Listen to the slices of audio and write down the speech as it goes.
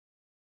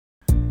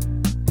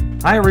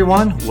Hi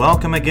everyone,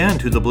 welcome again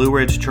to the Blue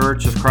Ridge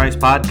Church of Christ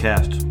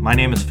podcast. My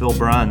name is Phil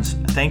Bruns.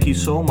 Thank you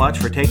so much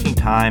for taking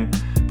time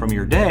from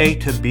your day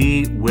to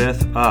be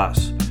with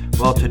us.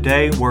 Well,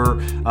 today we're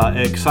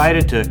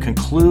excited to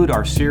conclude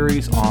our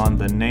series on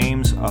the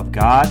names of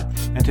God.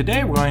 And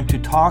today we're going to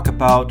talk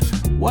about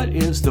what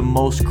is the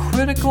most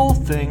critical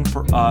thing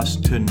for us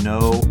to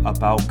know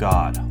about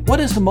God. What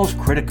is the most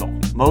critical,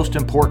 most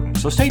important?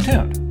 So stay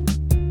tuned.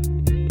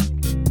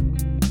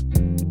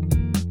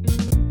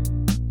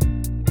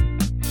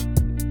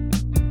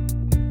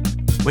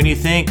 When you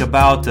think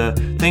about the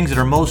things that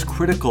are most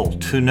critical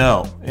to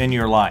know in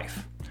your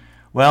life,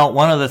 well,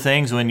 one of the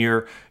things when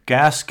your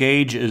gas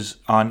gauge is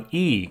on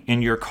E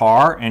in your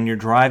car and you're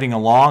driving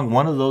along,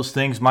 one of those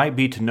things might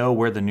be to know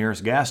where the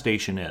nearest gas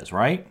station is,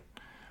 right?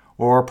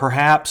 Or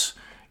perhaps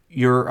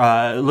you're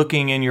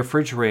looking in your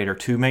refrigerator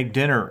to make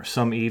dinner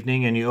some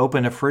evening and you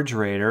open a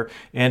refrigerator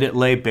and it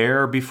lay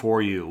bare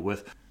before you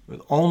with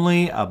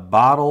only a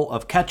bottle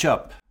of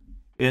ketchup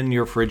in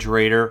your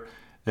refrigerator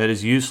that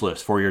is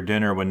useless for your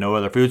dinner with no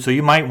other food. So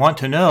you might want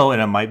to know,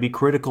 and it might be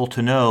critical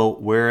to know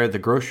where the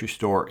grocery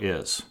store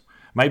is.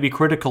 It might be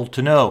critical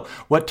to know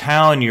what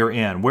town you're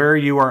in, where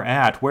you are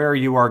at, where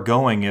you are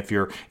going if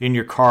you're in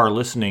your car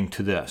listening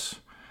to this.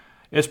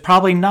 It's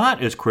probably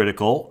not as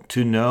critical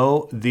to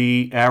know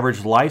the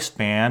average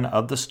lifespan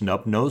of the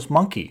snub-nosed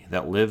monkey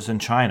that lives in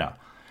China.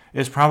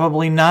 It's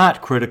probably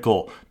not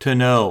critical to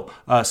know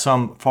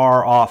some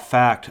far-off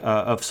fact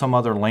of some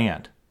other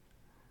land.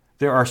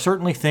 There are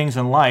certainly things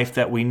in life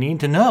that we need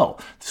to know.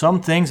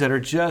 Some things that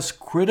are just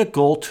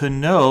critical to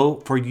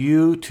know for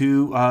you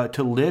to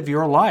live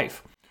your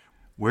life.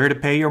 Where to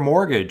pay your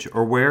mortgage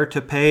or where to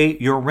pay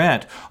your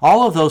rent.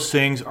 All of those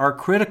things are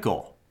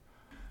critical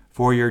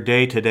for your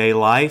day-to-day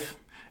life.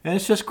 And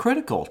it's just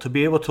critical to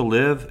be able to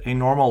live a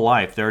normal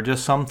life. There are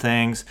just some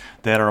things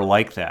that are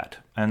like that.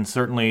 And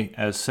certainly,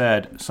 as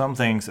said, some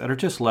things that are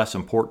just less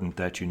important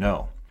that you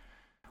know.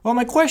 Well,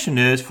 my question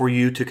is for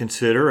you to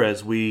consider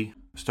as we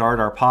start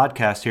our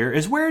podcast here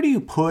is, where do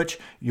you put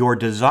your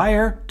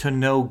desire to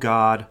know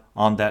God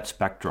on that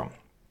spectrum?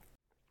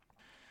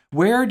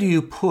 Where do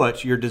you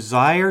put your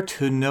desire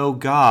to know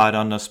God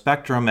on the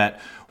spectrum at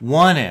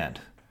one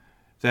end?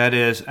 That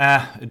is,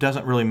 it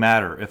doesn't really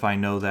matter if I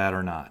know that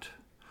or not.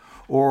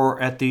 Or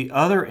at the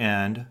other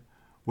end,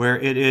 where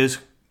it is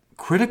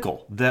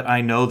critical that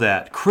I know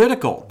that,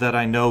 critical that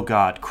I know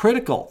God,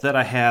 critical that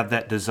I have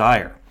that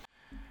desire.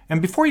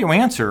 And before you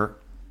answer,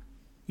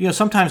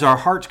 sometimes our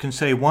hearts can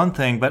say one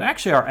thing, but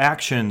actually our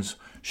actions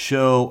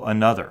show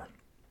another.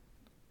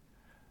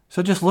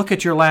 So just look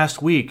at your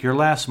last week, your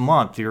last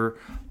month, your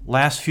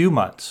last few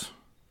months.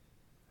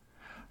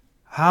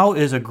 How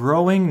is a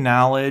growing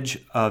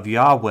knowledge of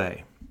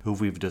Yahweh, who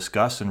we've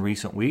discussed in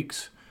recent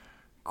weeks,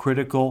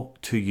 critical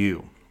to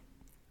you?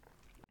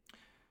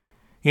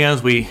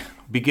 As we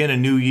begin a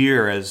new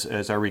year,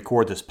 as I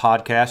record this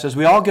podcast, as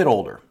we all get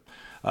older,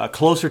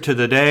 closer to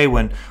the day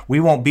when we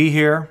won't be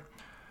here,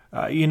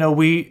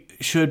 we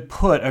should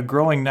put a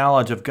growing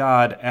knowledge of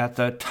God at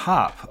the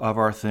top of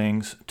our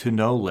things to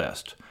know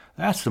list.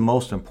 That's the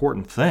most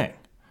important thing,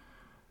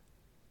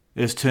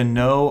 is to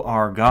know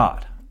our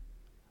God.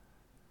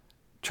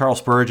 Charles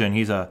Spurgeon,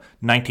 he's a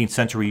 19th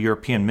century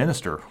European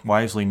minister,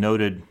 wisely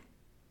noted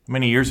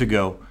many years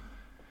ago.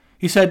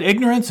 He said,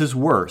 "Ignorance is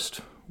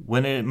worst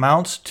when it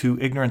amounts to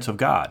ignorance of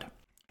God,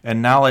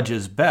 and knowledge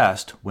is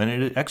best when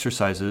it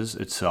exercises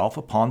itself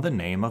upon the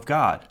name of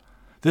God.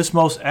 This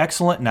most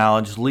excellent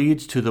knowledge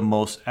leads to the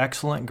most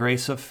excellent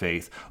grace of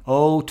faith.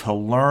 Oh, to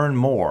learn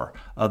more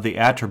of the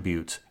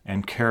attributes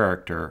and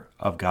character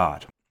of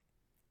God."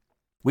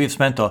 We have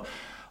spent the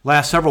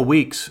last several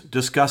weeks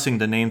discussing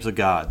the names of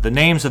God, the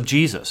names of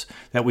Jesus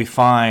that we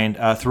find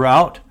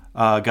throughout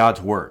God's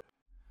Word.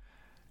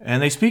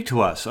 And they speak to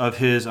us of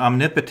His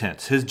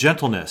omnipotence, His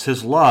gentleness,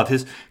 His love,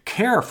 His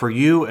care for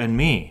you and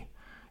me.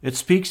 It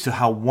speaks to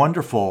how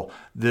wonderful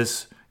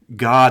this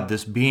God,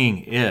 this being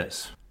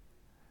is.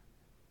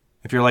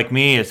 If you're like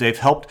me, as they've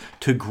helped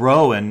to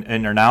grow in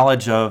their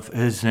knowledge of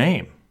His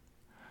name.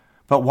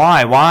 But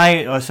why?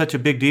 Why such a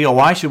big deal?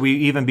 Why should we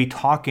even be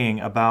talking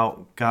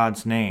about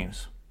God's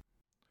names?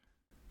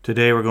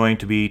 Today we're going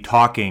to be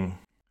talking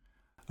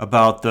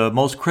about the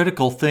most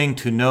critical thing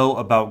to know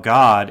about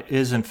God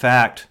is, in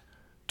fact,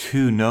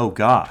 to know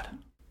God.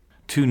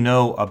 To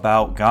know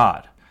about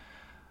God.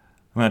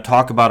 I'm going to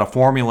talk about a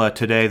formula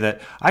today that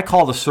I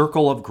call the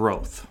circle of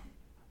growth.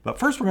 But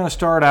first we're going to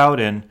start out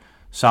in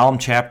Psalm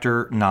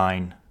chapter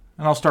 9,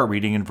 and I'll start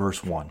reading in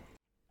verse 1.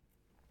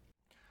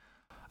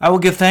 "I will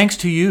give thanks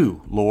to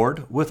you,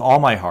 Lord, with all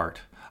my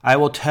heart. I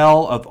will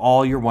tell of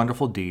all your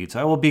wonderful deeds.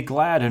 I will be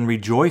glad and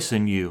rejoice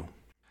in you.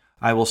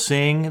 I will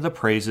sing the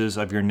praises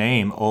of your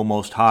name, O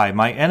Most High.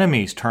 My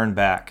enemies turn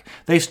back.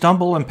 They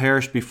stumble and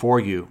perish before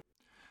you.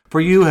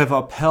 For you have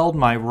upheld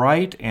my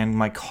right and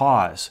my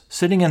cause,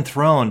 sitting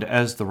enthroned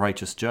as the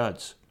righteous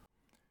judge.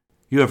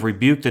 You have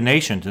rebuked the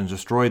nations and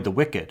destroyed the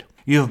wicked.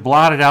 You have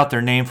blotted out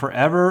their name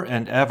forever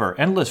and ever.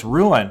 Endless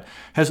ruin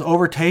has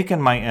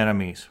overtaken my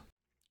enemies.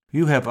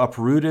 You have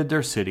uprooted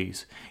their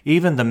cities.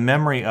 Even the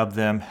memory of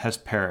them has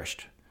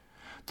perished.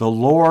 The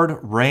Lord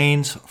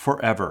reigns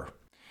forever.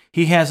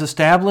 He has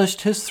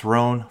established his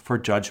throne for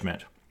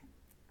judgment.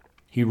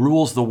 He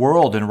rules the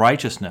world in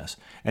righteousness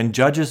and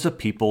judges the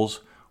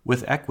peoples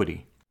with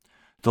equity.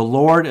 The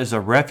Lord is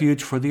a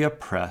refuge for the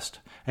oppressed,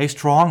 a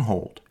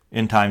stronghold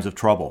in times of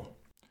trouble.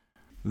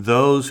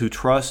 Those who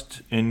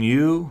trust in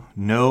you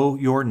know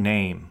your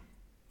name.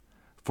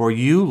 For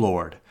you,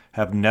 Lord,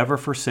 have never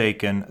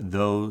forsaken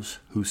those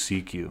who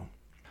seek you.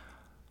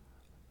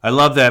 I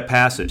love that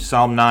passage,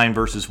 Psalm 9,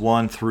 verses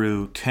 1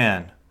 through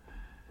 10.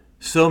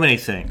 So many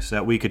things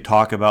that we could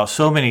talk about,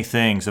 so many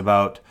things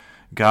about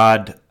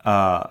God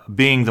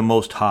being the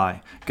Most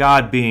High,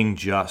 God being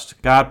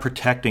just, God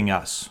protecting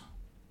us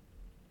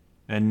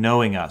and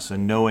knowing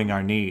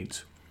our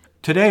needs.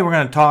 Today we're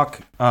going to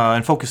talk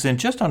and focus in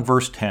just on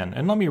verse 10,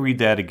 and let me read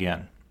that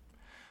again.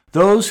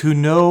 Those who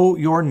know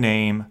your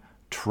name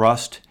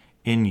trust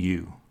in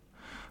you.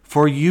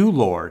 For you,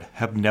 Lord,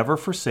 have never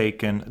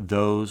forsaken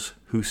those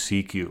who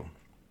seek you.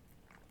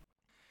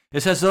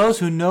 It says those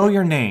who know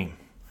your name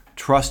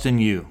trust in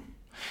you.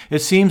 It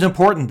seems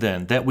important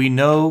then that we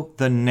know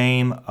the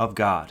name of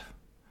God,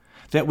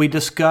 that we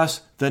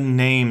discuss the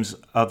names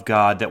of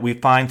God that we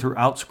find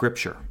throughout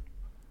Scripture.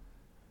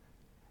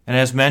 And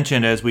as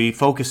mentioned, as we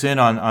focus in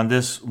on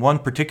this one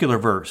particular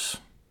verse,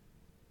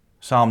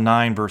 Psalm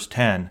 9, verse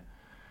 10,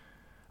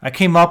 I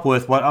came up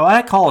with what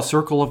I call a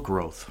circle of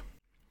growth.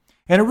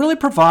 And it really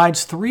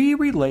provides three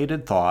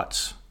related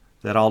thoughts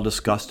that I'll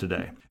discuss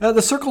today.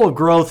 The circle of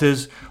growth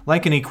is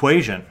like an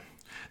equation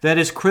that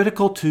is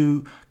critical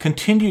to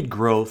continued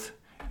growth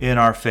in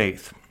our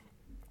faith.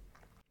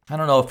 I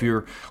don't know if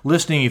you're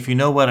listening, if you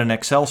know what an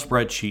Excel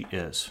spreadsheet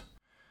is.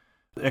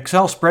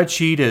 Excel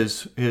spreadsheet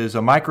is a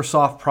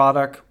Microsoft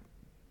product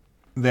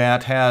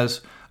that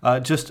has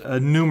just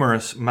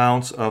numerous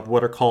amounts of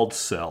what are called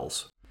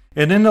cells.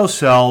 And in those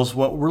cells,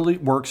 what really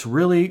works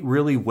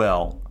really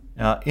well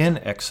in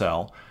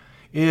Excel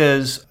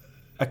is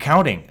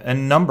accounting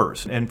and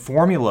numbers and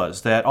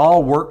formulas that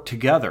all work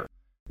together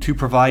to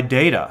provide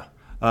data,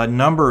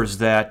 numbers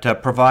that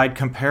provide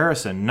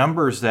comparison,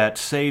 numbers that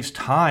saves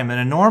time, an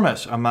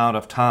enormous amount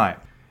of time.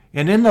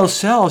 And in those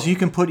cells, you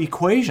can put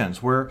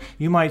equations where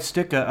you might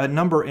stick a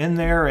number in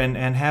there and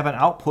have an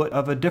output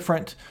of a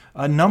different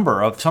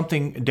number of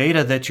something,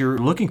 data that you're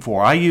looking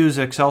for. I use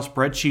Excel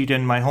spreadsheet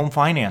in my home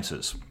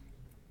finances.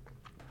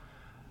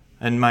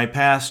 In my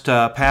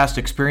past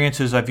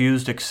experiences, I've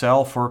used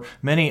Excel for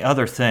many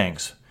other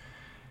things.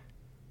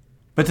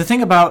 But the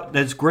thing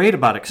that's great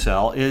about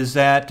Excel is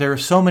that there are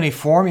so many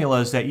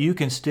formulas that you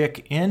can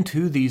stick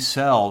into these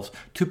cells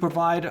to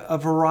provide a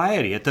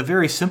variety. At the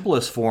very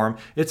simplest form,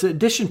 it's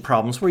addition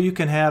problems where you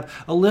can have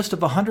a list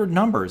of 100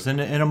 numbers in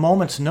a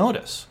moment's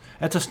notice.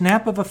 At the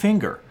snap of a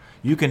finger,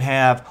 you can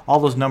have all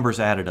those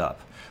numbers added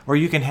up. Or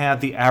you can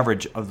have the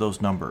average of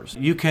those numbers.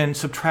 You can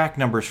subtract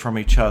numbers from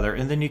each other,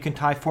 and then you can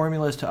tie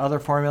formulas to other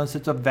formulas.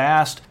 It's a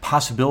vast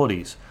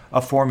possibilities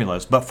of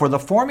formulas. But for the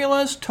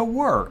formulas to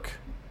work,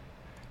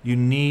 you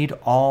need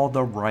all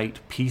the right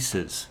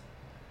pieces.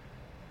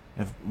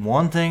 If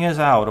one thing is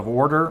out of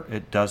order,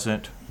 it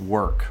doesn't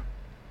work.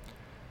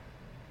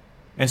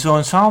 And so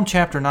in Psalm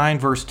chapter 9,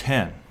 verse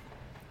 10,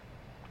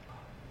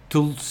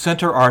 to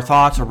center our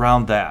thoughts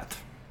around that,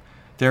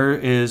 there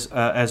is,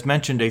 as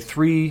mentioned, a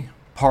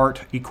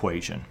three-part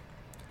equation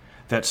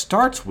that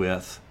starts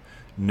with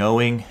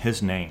knowing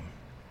his name.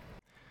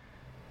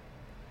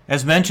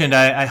 As mentioned,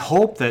 I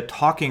hope that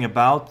talking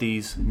about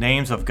these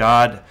names of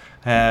God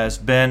has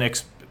been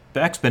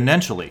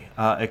exponentially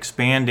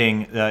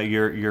expanding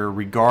your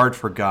regard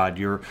for God,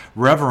 your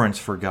reverence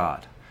for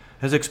God,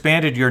 has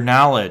expanded your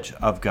knowledge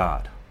of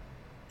God.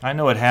 I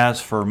know it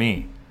has for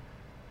me.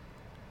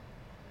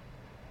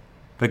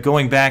 But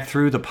going back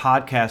through the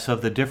podcasts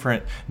of the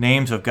different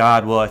names of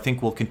God, I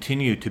think will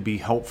continue to be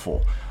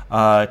helpful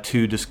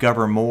to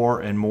discover more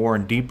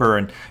and deeper.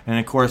 And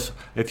of course,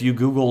 if you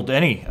Googled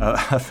any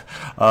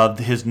of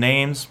his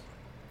names,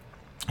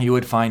 you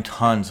would find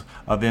tons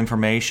of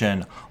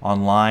information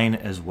online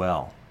as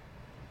well.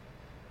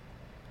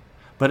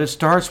 But it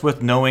starts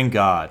with knowing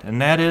God,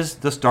 and that is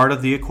the start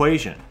of the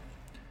equation.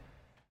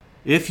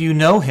 If you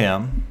know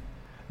him,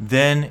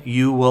 then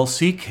you will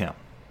seek him.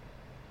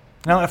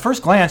 Now, at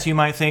first glance, you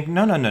might think,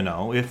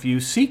 no. If you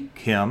seek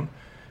him,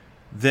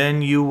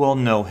 then you will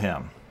know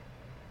him.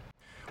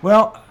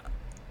 Well,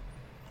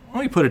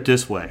 let me put it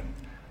this way.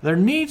 There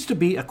needs to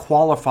be a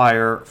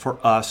qualifier for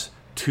us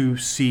to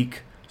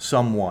seek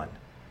someone,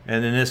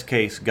 and in this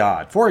case,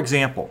 God. For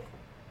example,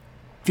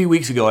 a few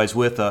weeks ago, I was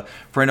with a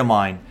friend of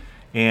mine,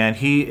 and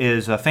he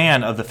is a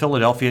fan of the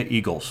Philadelphia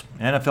Eagles,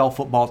 NFL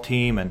football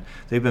team, and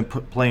they've been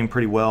playing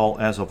pretty well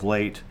as of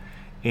late.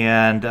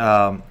 And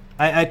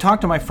I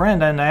talked to my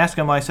friend and I asked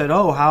him, I said,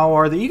 how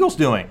are the Eagles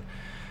doing?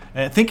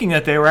 And thinking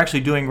that they were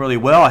actually doing really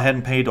well. I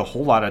hadn't paid a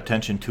whole lot of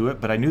attention to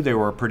it, but I knew they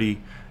were a pretty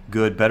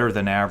good, better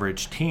than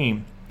average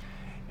team.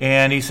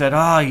 And he said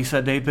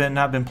they've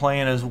not been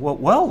playing as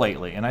well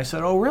lately. And I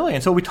said, oh, really?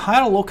 And so we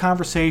had a little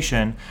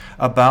conversation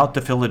about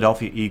the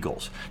Philadelphia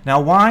Eagles. Now,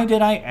 why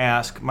did I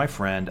ask my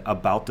friend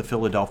about the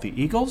Philadelphia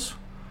Eagles?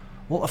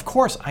 Well, of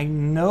course, I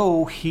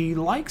know he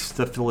likes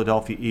the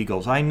Philadelphia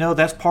Eagles. I know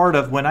that's part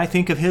of, when I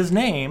think of his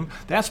name,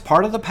 that's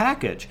part of the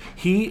package.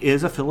 He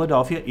is a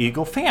Philadelphia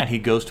Eagle fan. He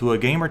goes to a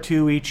game or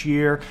two each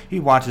year. He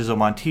watches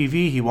them on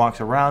TV. He walks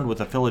around with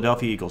a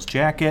Philadelphia Eagles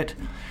jacket.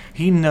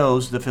 He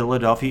knows the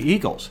Philadelphia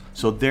Eagles.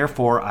 So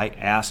therefore, I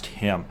asked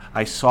him.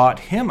 I sought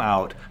him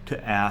out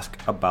to ask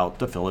about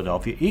the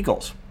Philadelphia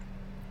Eagles.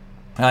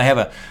 And I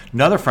have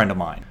another friend of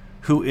mine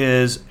who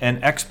is an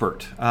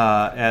expert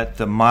at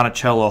the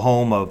Monticello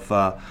home of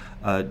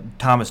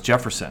Thomas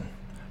Jefferson.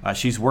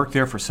 She's worked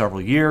there for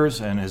several years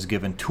and has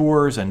given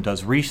tours and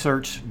does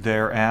research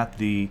there at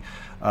the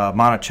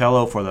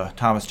Monticello for the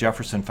Thomas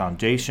Jefferson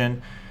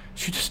Foundation.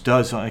 She just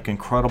does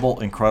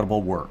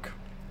incredible work.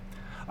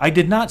 I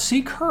did not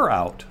seek her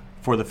out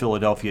for the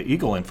Philadelphia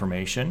Eagle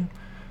information.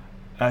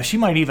 She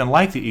might even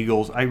like the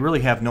Eagles. I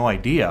really have no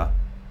idea.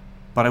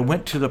 But I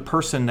went to the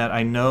person that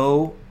I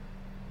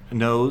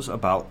knows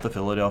about the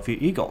Philadelphia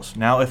Eagles.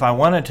 Now, if I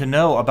wanted to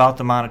know about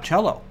the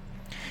Monticello,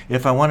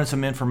 if I wanted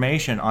some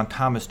information on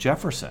Thomas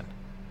Jefferson,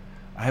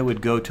 I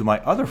would go to my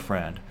other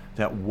friend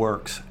that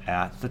works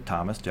at the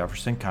Thomas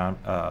Jefferson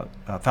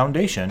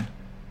Foundation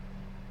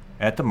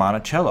at the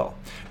Monticello.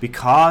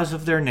 Because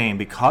of their name,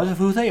 because of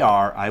who they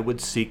are, I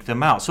would seek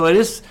them out. So it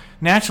is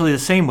naturally the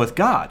same with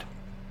God.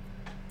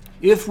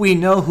 If we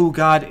know who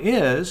God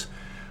is,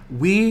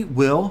 we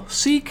will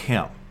seek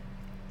him.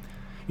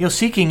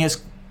 Seeking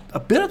is a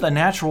bit of the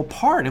natural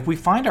part. If we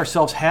find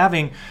ourselves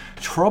having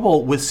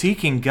trouble with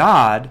seeking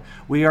God,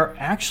 we are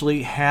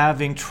actually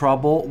having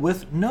trouble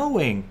with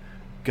knowing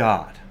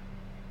God.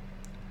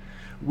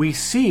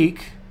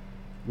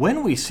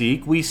 When we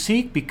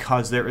seek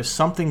because there is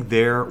something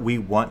there we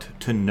want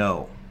to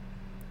know.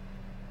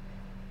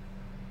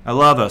 I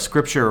love a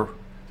scripture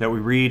that we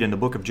read in the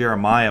book of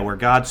Jeremiah where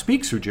God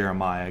speaks through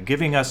Jeremiah,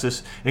 giving us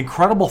this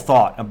incredible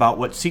thought about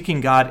what seeking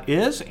God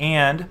is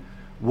and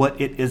what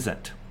it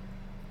isn't.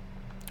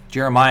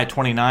 Jeremiah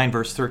 29,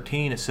 verse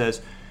 13, it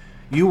says,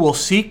 "You will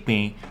seek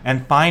me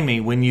and find me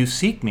when you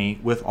seek me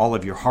with all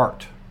of your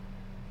heart."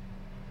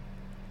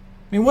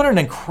 I mean, what an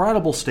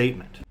incredible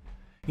statement.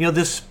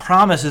 This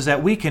promise is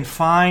that we can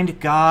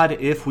find God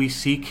if we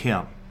seek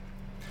him.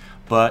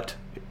 But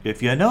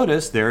if you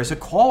notice, there is a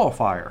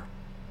qualifier.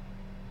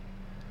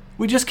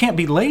 We just can't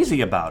be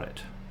lazy about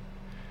it.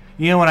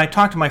 When I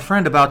talked to my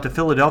friend about the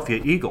Philadelphia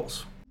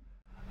Eagles,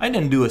 I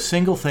didn't do a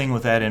single thing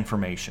with that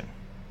information.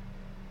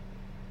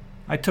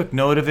 I took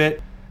note of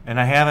it, and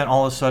I haven't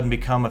all of a sudden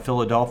become a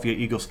Philadelphia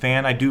Eagles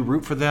fan. I do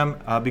root for them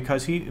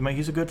because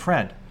he's a good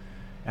friend,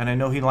 and I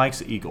know he likes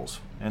the Eagles.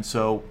 And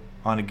so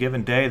on a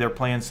given day, they're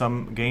playing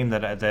some game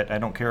that I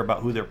don't care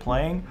about who they're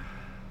playing.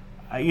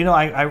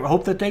 I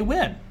hope that they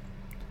win.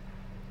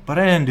 But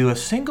I didn't do a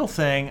single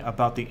thing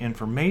about the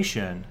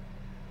information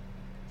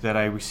that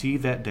I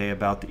received that day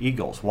about the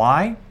Eagles.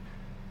 Why?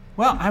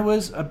 Well, I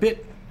was a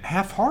bit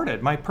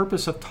half-hearted. My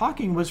purpose of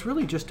talking was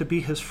really just to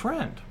be his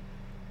friend.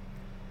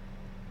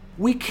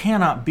 We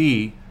cannot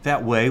be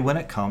that way when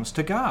it comes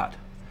to God.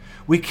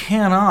 We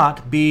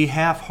cannot be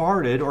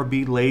half-hearted or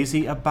be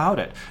lazy about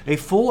it. A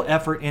full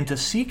effort into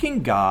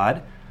seeking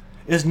God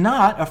is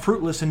not a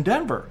fruitless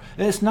endeavor.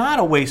 It's not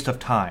a waste of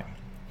time.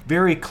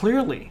 Very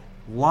clearly,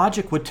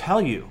 logic would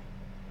tell you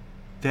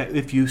that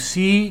if you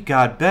see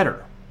God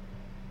better,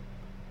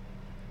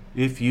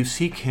 if you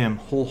seek him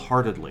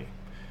wholeheartedly,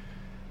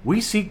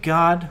 we seek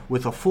God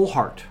with a full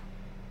heart,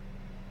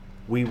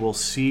 we will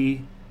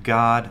see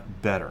God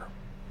better.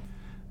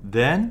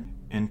 Then,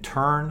 in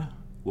turn,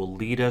 will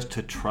lead us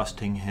to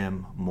trusting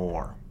him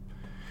more.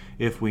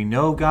 If we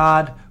know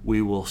God,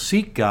 we will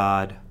seek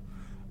God,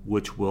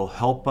 which will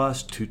help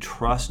us to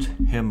trust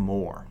him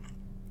more.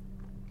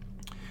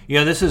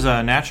 This is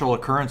a natural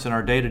occurrence in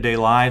our day-to-day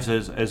lives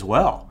as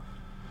well.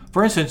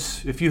 For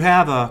instance, if you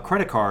have a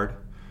credit card,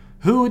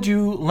 who would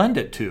you lend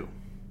it to?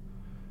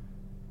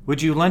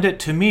 Would you lend it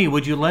to me?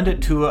 Would you lend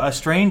it to a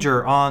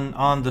stranger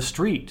on the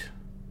street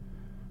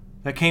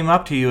that came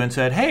up to you and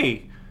said,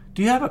 "Hey,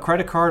 do you have a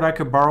credit card I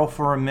could borrow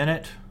for a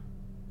minute?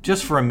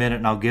 Just for a minute,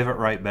 and I'll give it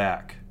right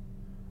back."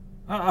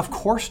 Of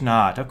course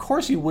not. Of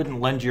course you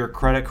wouldn't lend your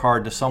credit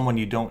card to someone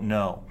you don't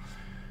know.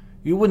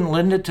 You wouldn't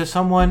lend it to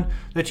someone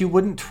that you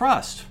wouldn't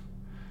trust.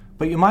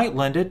 But you might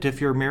lend it if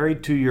you're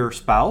married to your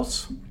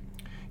spouse.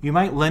 You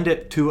might lend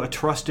it to a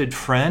trusted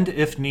friend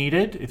if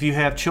needed. If you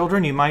have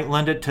children, you might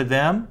lend it to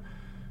them.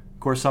 Of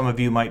course, some of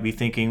you might be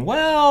thinking,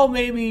 well,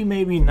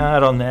 maybe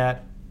not on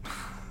that.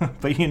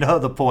 But you know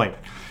the point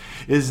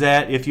is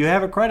that if you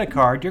have a credit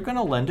card, you're going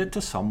to lend it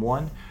to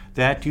someone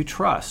that you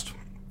trust.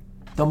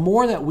 The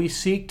more that we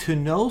seek to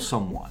know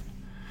someone,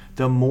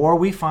 the more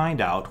we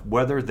find out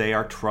whether they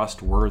are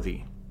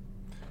trustworthy.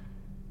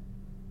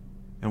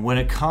 And when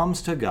it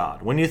comes to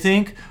God, when you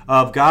think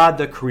of God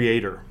the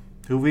Creator,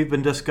 who we've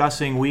been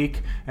discussing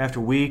week after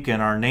week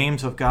in our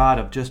names of God,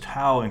 of just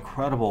how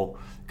incredible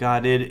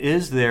God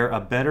is there a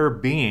better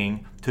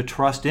being to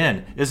trust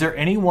in? Is there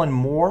anyone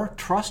more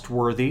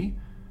trustworthy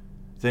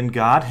than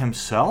God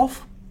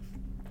himself?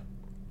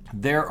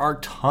 There are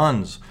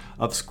tons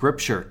of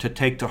scripture to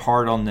take to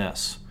heart on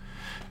this.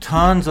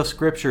 Tons of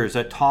scriptures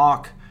that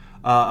talk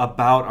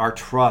about our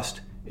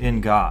trust in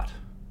God.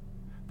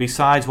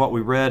 Besides what we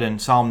read in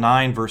Psalm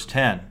 9, verse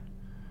 10.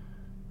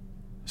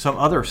 Some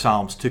other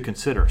Psalms to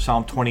consider.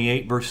 Psalm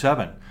 28, verse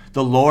 7.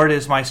 The Lord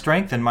is my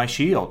strength and my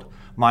shield.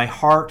 My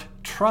heart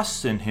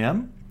trusts in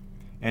him,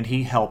 and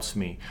he helps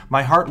me.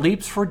 My heart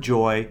leaps for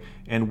joy,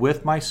 and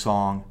with my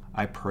song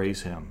I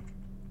praise him.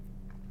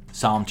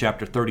 Psalm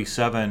chapter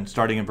 37,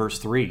 starting in verse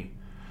 3.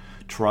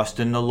 Trust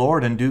in the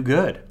Lord and do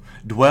good.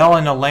 Dwell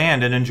in the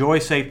land and enjoy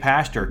safe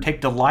pasture. Take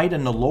delight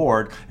in the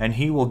Lord, and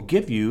he will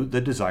give you the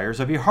desires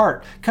of your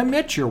heart.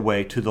 Commit your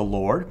way to the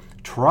Lord.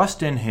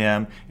 Trust in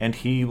him, and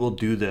he will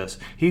do this.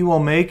 He will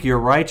make your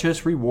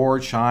righteous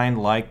reward shine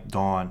like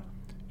dawn,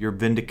 your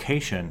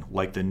vindication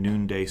like the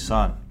noonday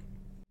sun.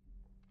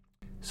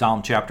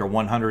 Psalm chapter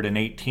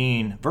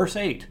 118, verse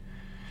 8.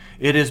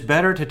 It is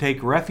better to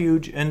take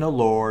refuge in the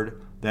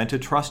Lord than to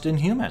trust in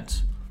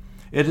humans.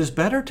 It is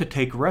better to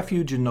take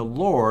refuge in the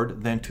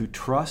Lord than to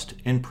trust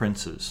in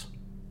princes.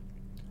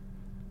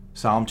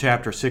 Psalm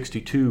chapter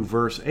 62,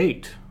 verse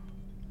 8.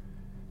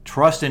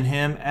 Trust in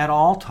him at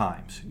all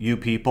times, you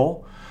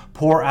people.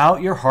 Pour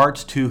out your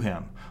hearts to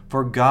him,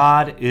 for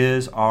God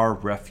is our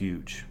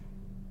refuge.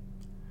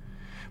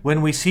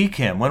 When we seek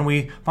him, when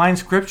we find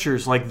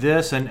scriptures like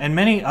this and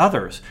many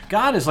others,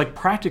 God is like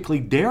practically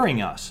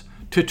daring us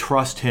to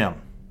trust him.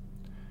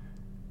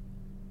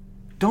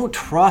 Don't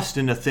trust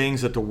in the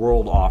things that the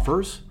world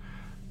offers.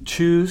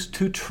 Choose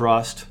to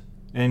trust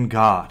in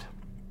God.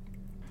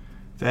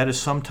 That is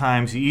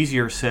sometimes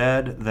easier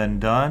said than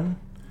done,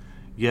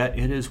 yet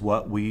it is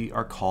what we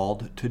are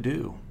called to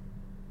do.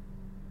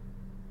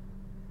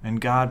 And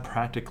God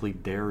practically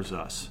dares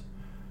us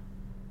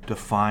to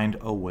find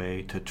a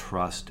way to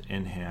trust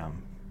in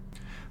him.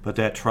 But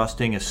that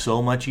trusting is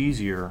so much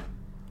easier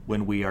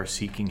when we are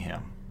seeking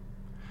him.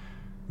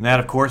 And that,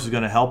 of course, is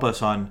going to help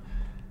us on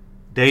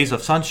days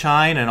of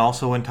sunshine and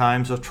also in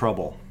times of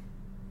trouble.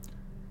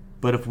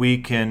 But if we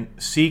can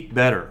seek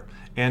better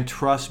and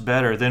trust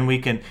better, then we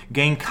can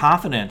gain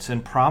confidence in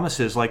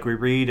promises like we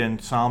read in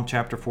Psalm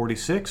chapter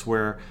 46,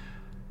 where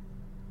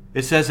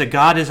it says that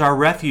God is our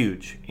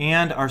refuge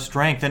and our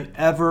strength and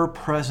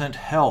ever-present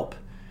help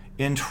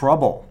in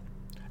trouble.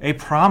 A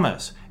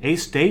promise, a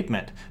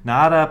statement,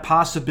 not a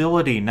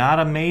possibility, not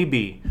a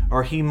maybe,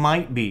 or he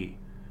might be.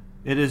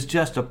 It is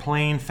just a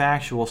plain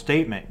factual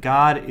statement.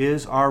 God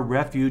is our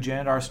refuge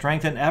and our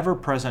strength and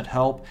ever-present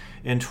help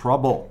in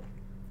trouble.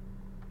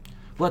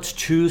 Let's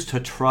choose to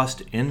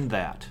trust in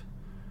that.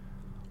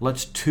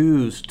 Let's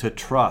choose to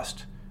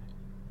trust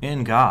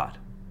in God.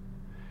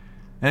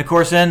 And of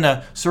course, then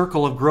the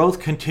circle of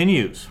growth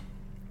continues.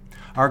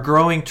 Our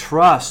growing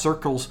trust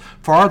circles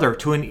farther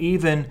to an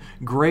even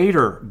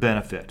greater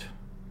benefit.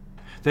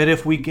 That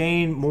if we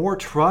gain more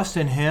trust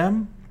in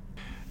him,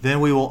 then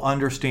we will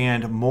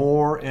understand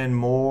more and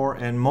more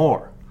and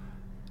more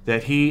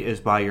that he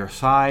is by your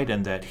side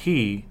and that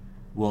he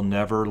will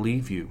never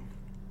leave you.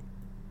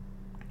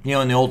 You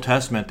know, in the Old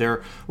Testament,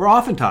 there were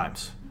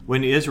oftentimes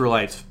when the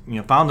Israelites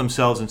found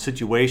themselves in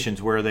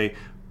situations where they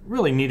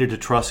really needed to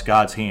trust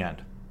God's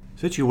hand.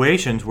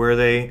 Situations where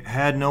they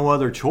had no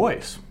other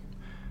choice.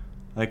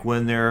 Like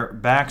when their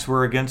backs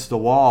were against the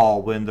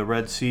wall, when the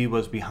Red Sea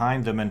was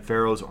behind them and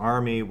Pharaoh's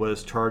army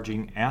was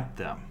charging at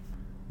them.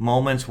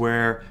 Moments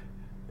where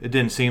it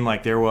didn't seem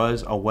like there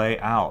was a way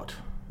out.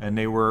 And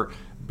they were,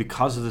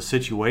 because of the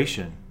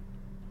situation,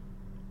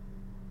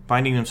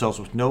 finding themselves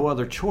with no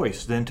other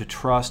choice than to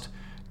trust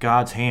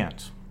God's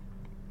hands.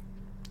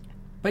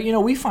 But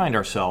we find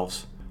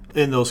ourselves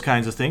in those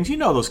kinds of things.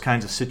 Those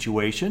kinds of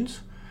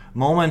situations.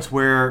 Moments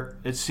where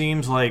it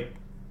seems like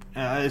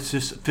it's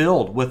just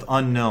filled with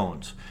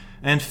unknowns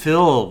and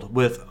filled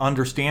with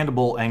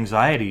understandable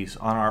anxieties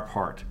on our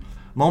part.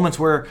 Moments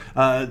where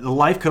the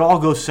life could all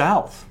go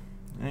south.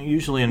 It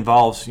usually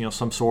involves,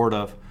 some sort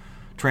of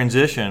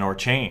transition or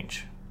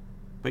change.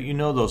 But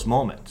those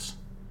moments.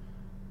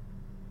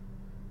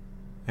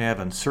 They have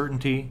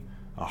uncertainty,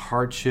 a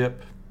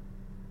hardship.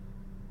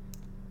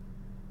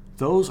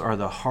 Those are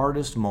the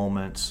hardest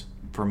moments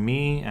for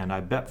me, and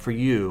I bet for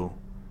you,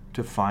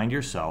 to find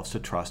yourselves to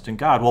trust in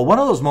God. Well, one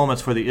of those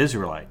moments for the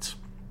Israelites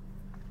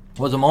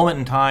was a moment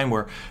in time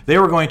where they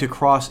were going to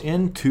cross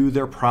into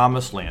their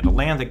promised land, a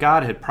land that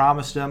God had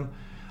promised them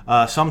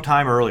some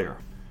time earlier.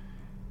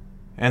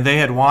 And they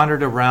had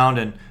wandered around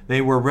and they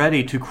were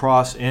ready to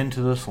cross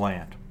into this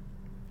land,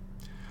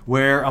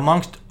 where,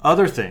 amongst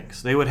other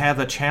things, they would have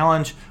the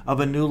challenge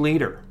of a new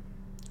leader.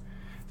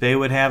 They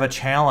would have a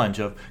challenge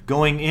of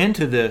going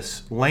into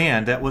this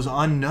land that was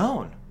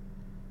unknown.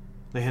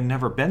 They had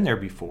never been there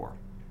before.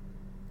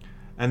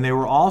 And they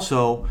were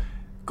also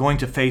going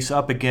to face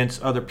up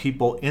against other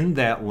people in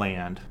that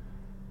land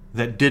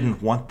that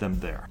didn't want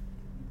them there.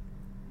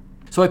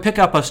 So I pick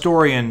up a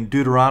story in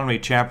Deuteronomy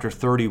chapter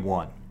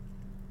 31.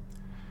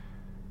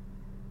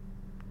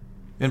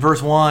 In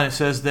verse 1, it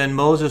says, Then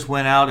Moses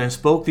went out and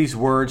spoke these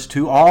words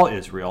to all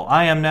Israel.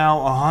 I am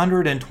now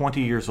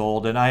 120 years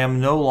old, and I am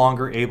no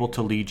longer able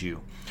to lead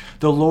you.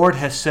 The Lord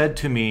has said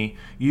to me,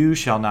 You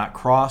shall not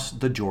cross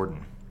the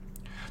Jordan.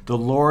 The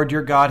Lord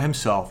your God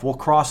himself will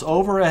cross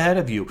over ahead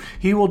of you.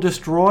 He will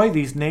destroy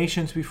these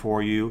nations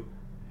before you,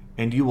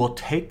 and you will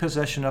take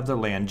possession of their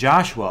land.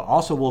 Joshua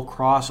also will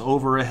cross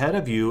over ahead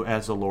of you,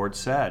 as the Lord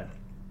said.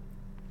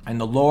 And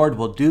the Lord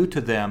will do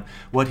to them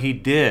what he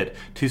did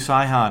to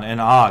Sihon and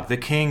Og, the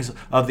kings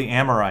of the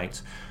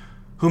Amorites,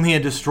 whom he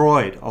had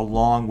destroyed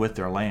along with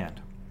their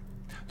land.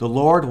 The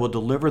Lord will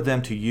deliver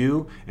them to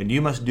you, and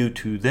you must do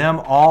to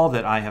them all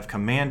that I have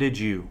commanded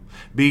you.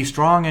 Be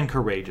strong and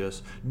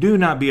courageous. Do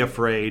not be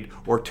afraid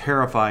or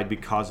terrified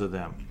because of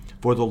them.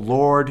 For the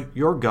Lord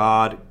your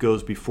God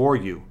goes before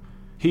you.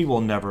 He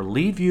will never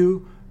leave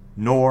you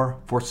nor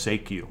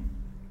forsake you.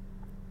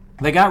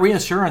 They got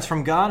reassurance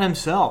from God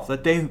himself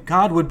that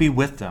God would be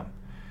with them,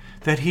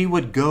 that he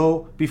would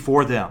go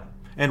before them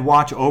and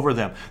watch over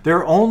them.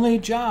 Their only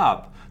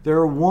job,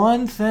 their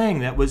one thing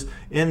that was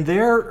in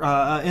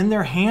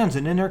their hands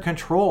and in their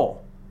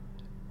control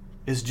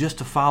is just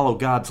to follow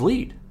God's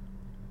lead,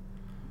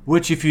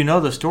 which, if you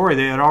know the story,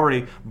 they had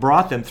already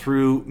brought them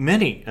through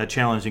many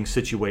challenging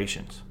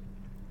situations.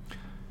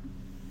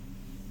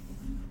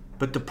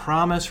 But the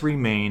promise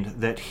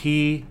remained that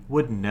he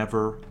would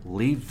never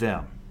leave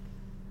them.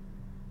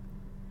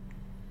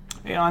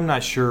 I'm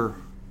not sure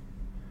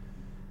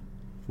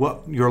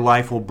what your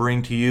life will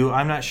bring to you.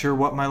 I'm not sure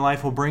what my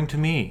life will bring to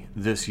me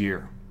this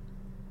year.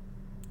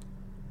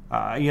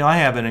 I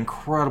have an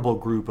incredible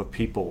group of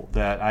people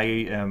that I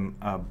am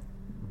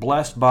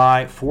blessed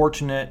by,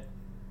 fortunate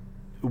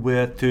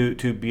with,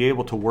 to be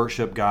able to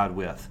worship God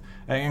with.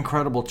 An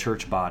incredible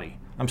church body.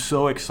 I'm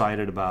so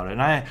excited about it.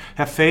 And I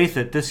have faith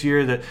that this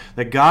year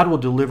that God will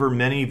deliver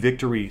many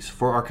victories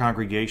for our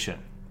congregation.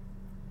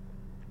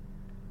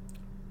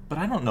 But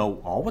I don't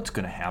know all what's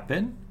going to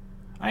happen.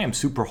 I am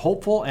super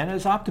hopeful and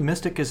as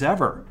optimistic as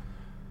ever.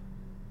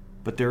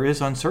 But there is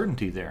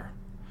uncertainty there.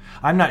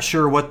 I'm not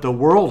sure what the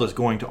world is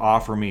going to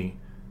offer me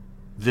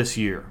this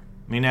year.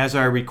 I mean, as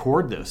I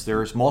record this,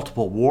 there's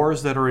multiple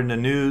wars that are in the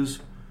news.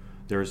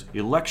 There's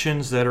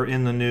elections that are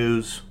in the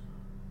news.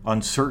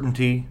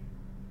 Uncertainty.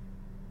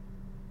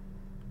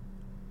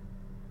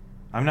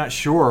 I'm not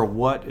sure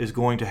what is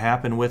going to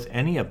happen with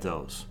any of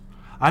those.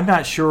 I'm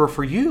not sure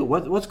for you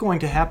what's going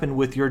to happen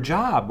with your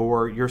job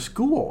or your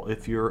school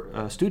if you're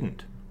a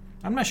student.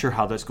 I'm not sure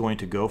how that's going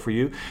to go for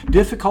you.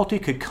 Difficulty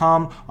could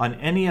come on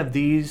any of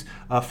these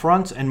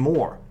fronts and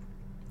more.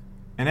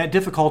 And that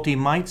difficulty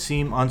might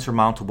seem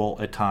unsurmountable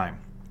at times.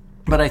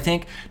 But I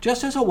think,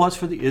 just as it was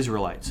for the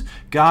Israelites,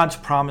 God's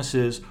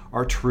promises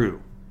are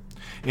true.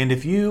 And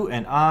if you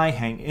and I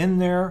hang in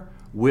there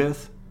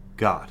with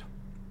God,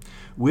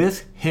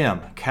 with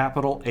him,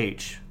 capital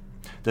H,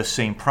 the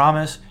same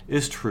promise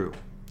is true.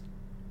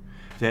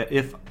 That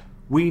if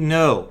we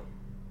know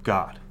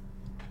God,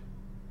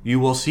 you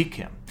will seek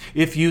him.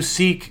 If you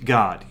seek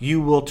God,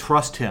 you will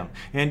trust him.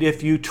 And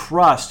if you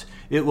trust,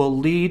 it will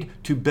lead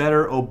to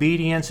better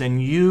obedience,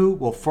 and you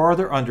will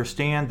further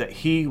understand that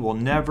he will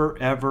never,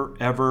 ever,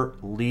 ever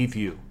leave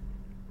you.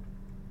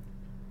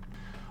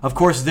 Of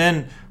course,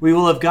 then we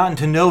will have gotten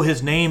to know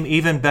his name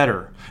even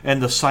better, and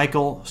the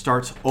cycle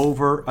starts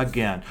over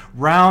again,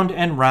 round,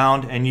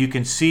 and you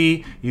can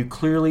see you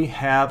clearly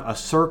have a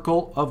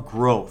circle of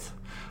growth.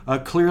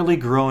 Clearly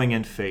growing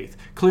in faith,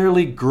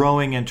 clearly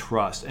growing in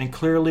trust, and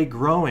clearly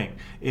growing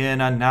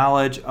in a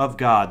knowledge of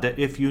God. That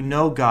if you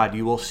know God,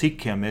 you will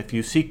seek him. If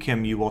you seek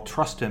him, you will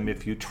trust him.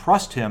 If you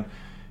trust him,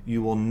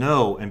 you will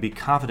know and be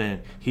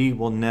confident he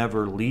will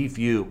never leave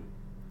you.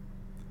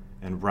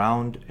 And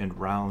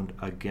round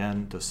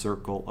again, the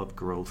circle of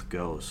growth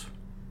goes.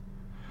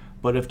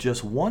 But if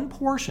just one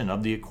portion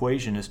of the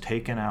equation is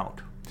taken out,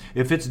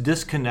 if it's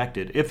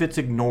disconnected, if it's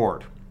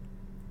ignored,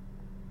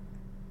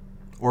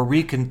 or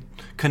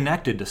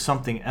reconnected to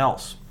something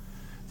else,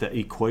 the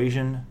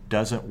equation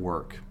doesn't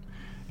work.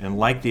 And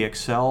like the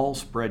Excel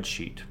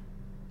spreadsheet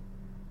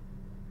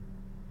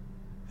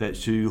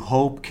that you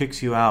hope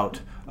kicks you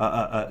out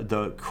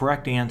the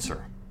correct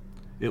answer,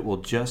 it will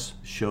just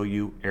show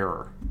you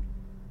error.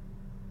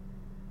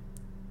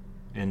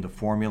 And the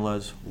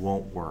formulas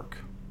won't work.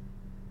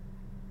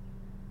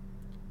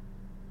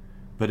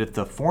 But if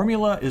the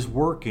formula is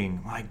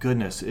working, my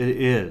goodness, it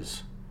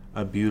is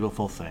a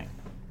beautiful thing.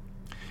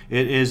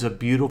 It is a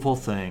beautiful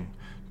thing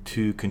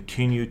to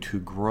continue to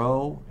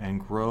grow and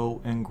grow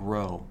and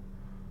grow,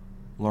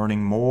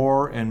 learning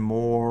more and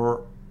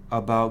more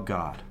about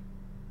God,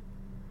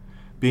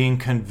 being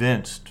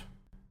convinced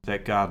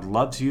that God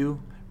loves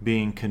you,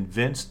 being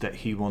convinced that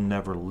he will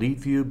never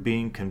leave you,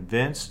 being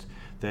convinced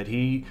that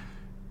he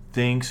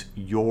thinks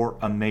you're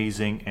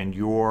amazing and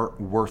you're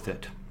worth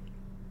it.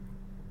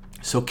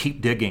 So keep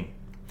digging,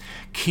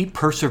 keep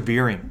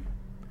persevering.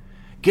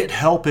 Get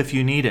help if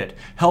you need it.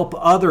 Help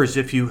others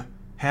if you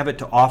have it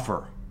to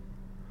offer.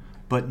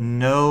 But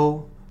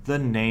know the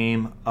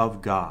name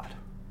of God.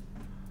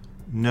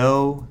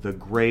 Know the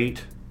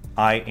great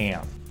I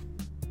am.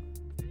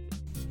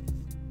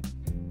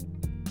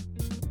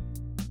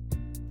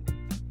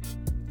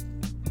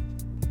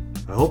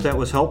 I hope that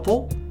was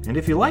helpful, and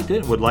if you liked it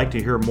and would like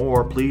to hear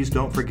more, please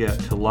don't forget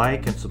to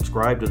like and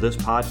subscribe to this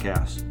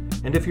podcast.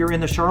 And if you're in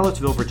the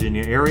Charlottesville,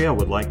 Virginia area and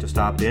would like to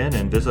stop in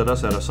and visit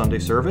us at a Sunday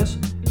service,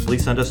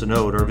 please send us a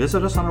note or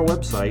visit us on our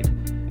website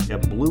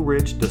at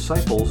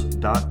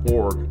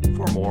blueridgedisciples.org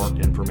for more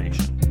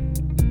information.